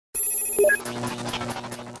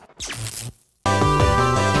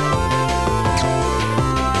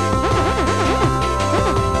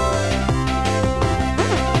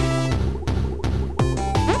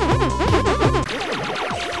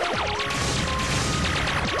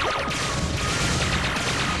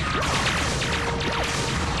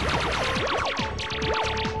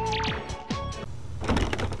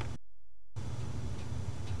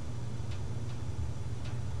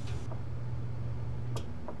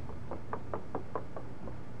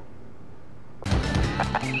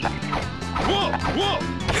Whoa! Whoa!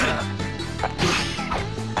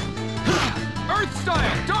 Earth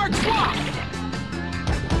style! Dark swap!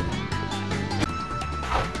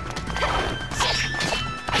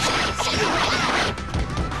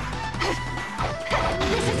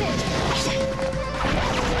 This is it!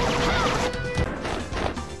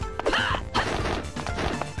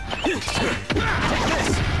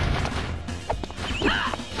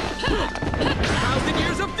 Thousand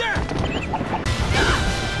years of death!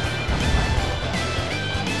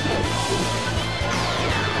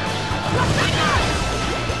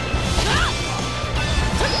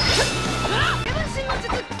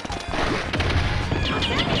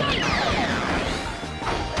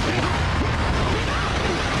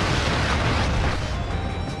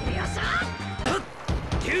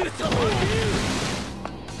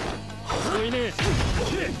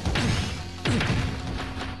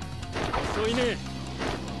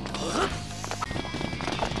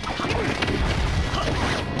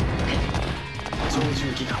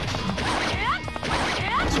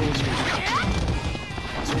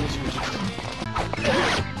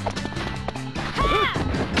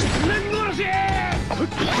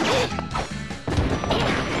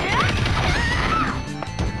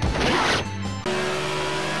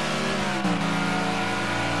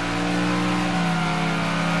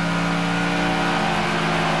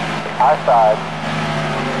 High side.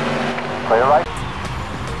 Clear right.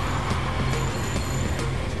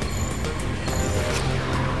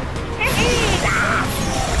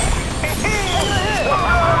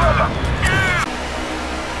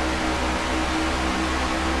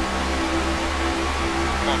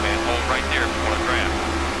 Come on, man. Hold right there if you want to grab.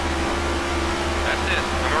 That's it.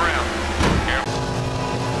 Come around.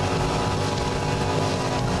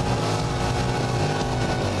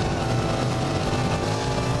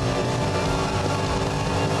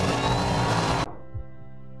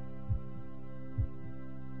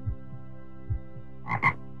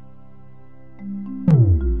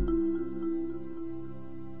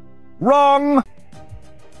 Wrong!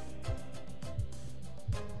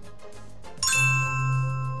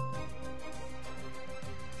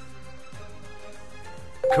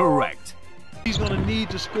 Correct. He's going to need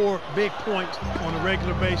to score big points on a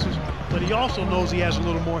regular basis, but he also knows he has a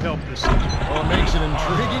little more help this season. Well, it makes an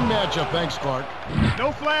intriguing matchup. Thanks, Clark.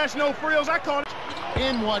 No flash, no frills. I caught it.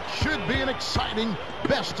 In what should be an exciting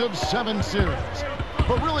best-of-7 series.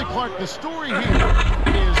 But really, Clark, the story here is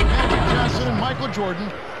Magic Johnson and Michael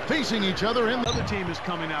Jordan facing each other in The other team is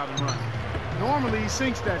coming out and running. Normally, he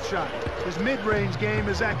sinks that shot. His mid-range game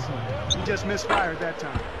is excellent. He just misfired that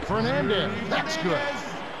time. Fernandez. That's good.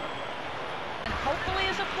 And hopefully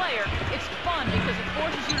as a player, it's fun because it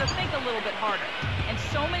forces you to think a little bit harder. And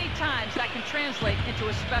so many times that can translate into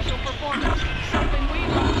a special performance. Something we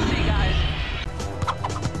love to see, guys.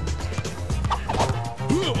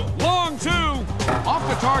 Long two! Off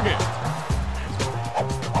the target!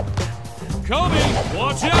 Kobe,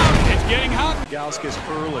 watch out! It's getting hot! Gauskas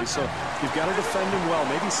early, so you've got to defend him well.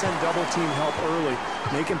 Maybe send double team help early.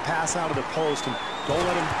 Make him pass out of the post and don't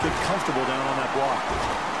let him get comfortable down on that block.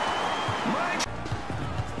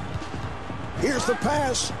 Here's the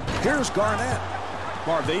pass. Here's Garnett.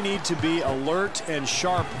 Marv, they need to be alert and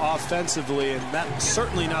sharp offensively, and that's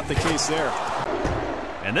certainly not the case there.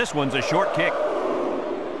 And this one's a short kick.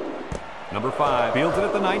 Number 5 fields it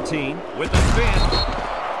at the 19 with the spin.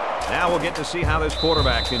 Now we'll get to see how this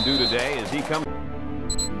quarterback can do today as he comes.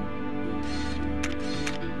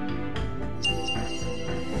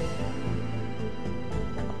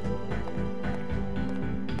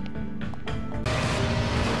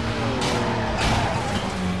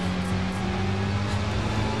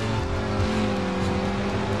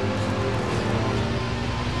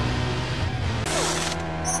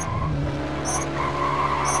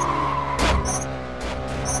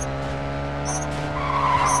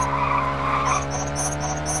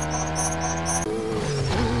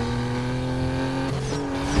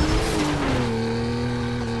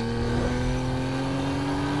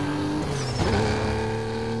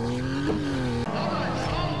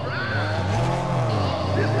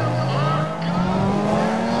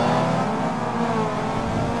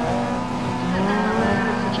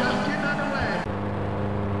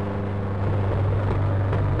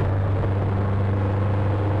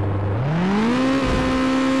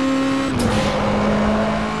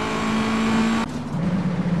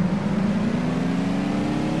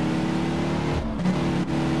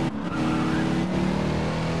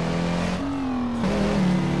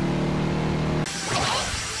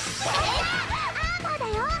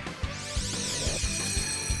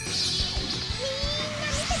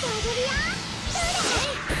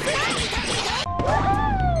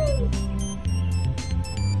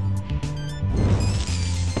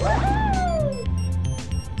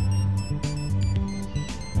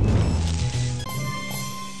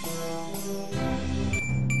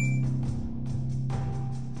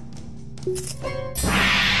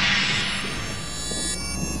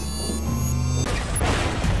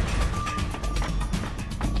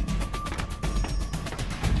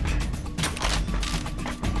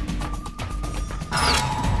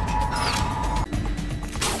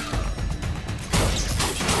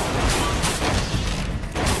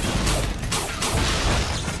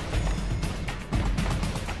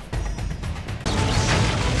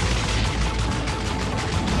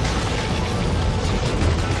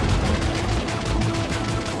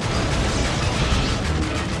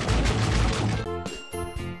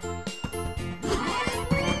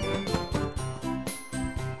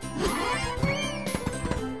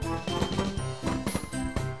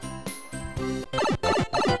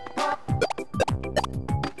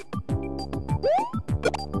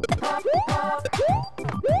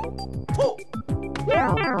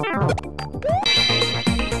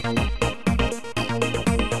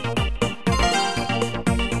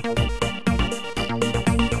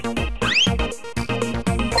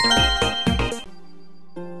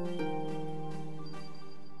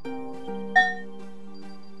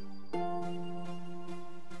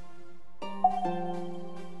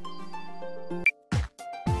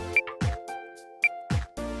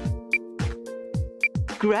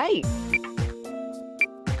 Great.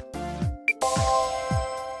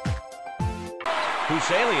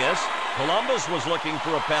 Huselius. Columbus was looking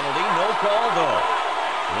for a penalty. No call, though.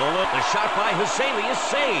 The shot by Huselius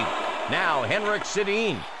saved. Now, Henrik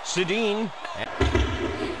Sedin.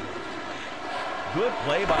 Good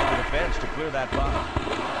play by the defense to clear that foul.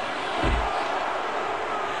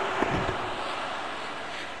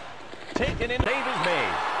 Taken in. Save is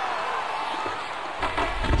made.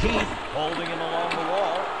 Keith holding him along the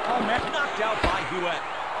wall. Oh, man, knocked out by Hewitt.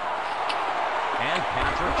 And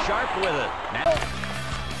Patrick Sharp with it. Now.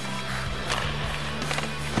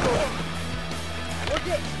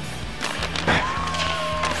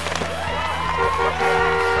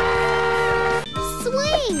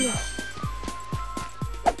 Swing!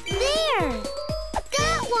 There!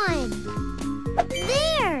 Got one!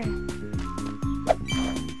 There!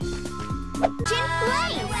 Chin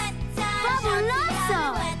place! Fabuloso!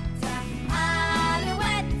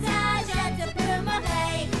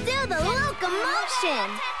 Do the locomotion!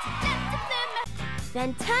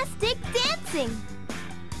 Fantastic dancing!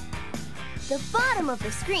 The bottom of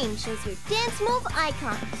the screen shows your dance move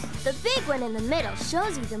icons. The big one in the middle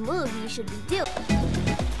shows you the move you should be doing.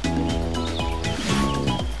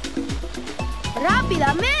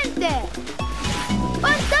 ¡Rápidamente!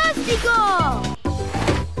 ¡Fantástico!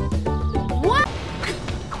 What?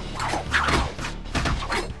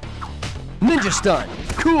 Ninja stun.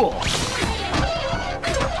 Cool.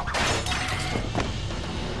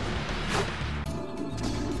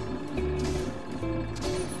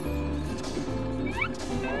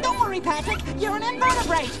 Don't worry, Patrick. You're an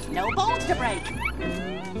invertebrate. No bones to break.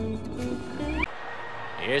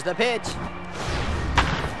 Here's the pitch.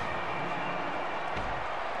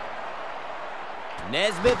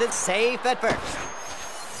 Nesmith is safe at first.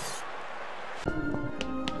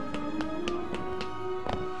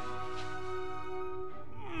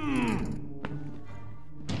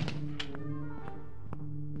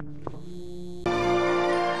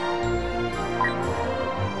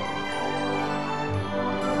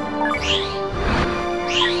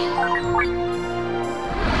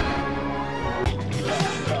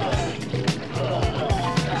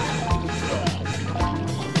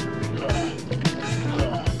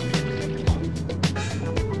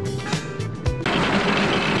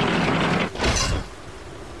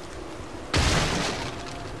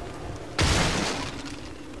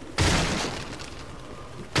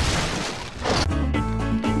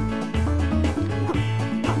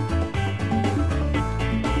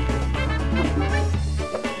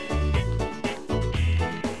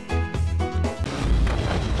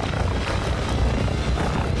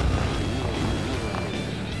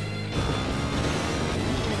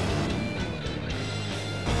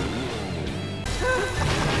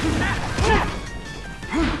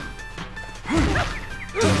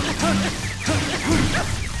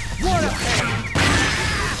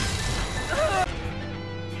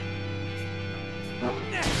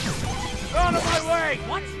 Out of my way!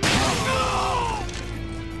 What?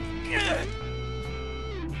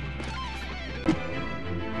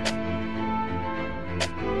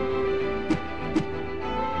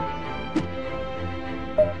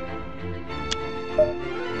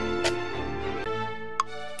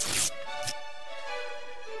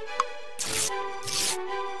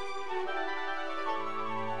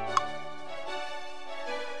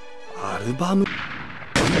 bomb.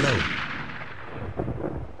 Reload.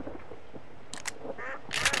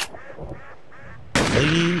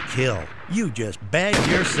 Clean kill. You just bagged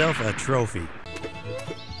yourself a trophy.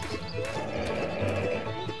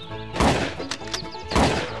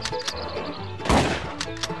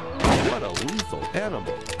 What a lethal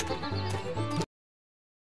animal.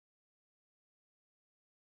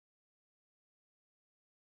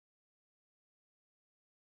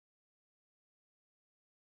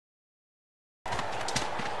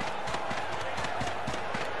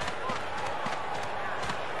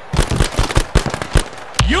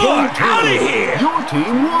 You're out of here! Your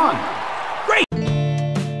team won.